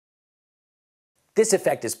This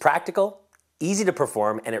effect is practical, easy to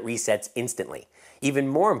perform, and it resets instantly. Even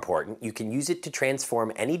more important, you can use it to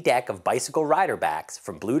transform any deck of bicycle rider backs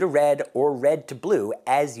from blue to red or red to blue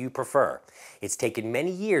as you prefer. It's taken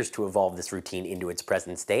many years to evolve this routine into its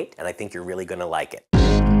present state, and I think you're really going to like it.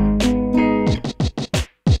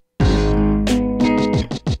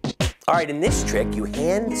 All right, in this trick, you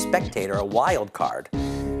hand the spectator a wild card.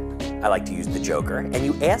 I like to use the Joker, and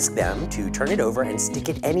you ask them to turn it over and stick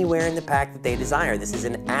it anywhere in the pack that they desire. This is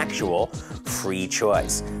an actual free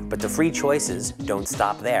choice. But the free choices don't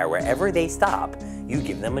stop there. Wherever they stop, you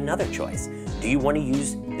give them another choice. Do you want to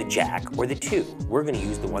use the Jack or the 2? We're going to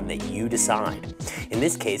use the one that you decide. In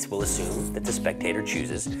this case, we'll assume that the spectator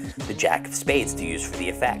chooses the Jack of Spades to use for the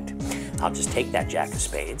effect. I'll just take that Jack of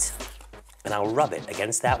Spades, and I'll rub it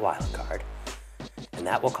against that wild card, and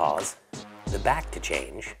that will cause the back to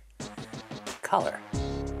change color,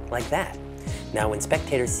 like that. Now when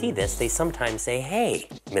spectators see this, they sometimes say, "Hey,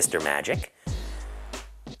 Mr. Magic,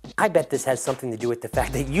 I bet this has something to do with the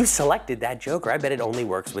fact that you selected that Joker. I bet it only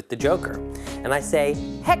works with the Joker." And I say,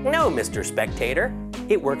 "Heck no, Mr. Spectator,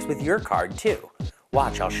 it works with your card too.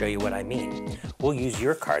 Watch, I'll show you what I mean. We'll use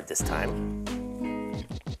your card this time,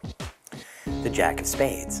 the Jack of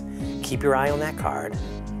Spades. Keep your eye on that card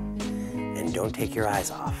and don't take your eyes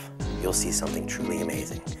off. You'll see something truly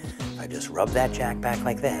amazing. I just rub that Jack back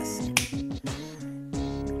like this.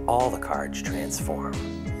 All the cards transform.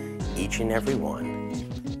 Each and every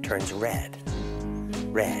one turns red,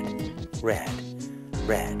 red, red,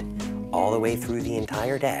 red, all the way through the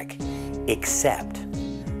entire deck, except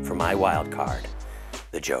for my wild card,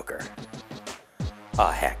 the Joker.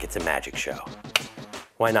 Aw, heck, it's a magic show.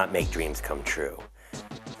 Why not make dreams come true?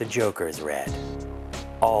 The Joker is red.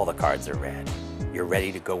 All the cards are red. You're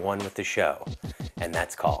ready to go one with the show, and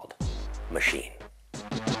that's called Machine.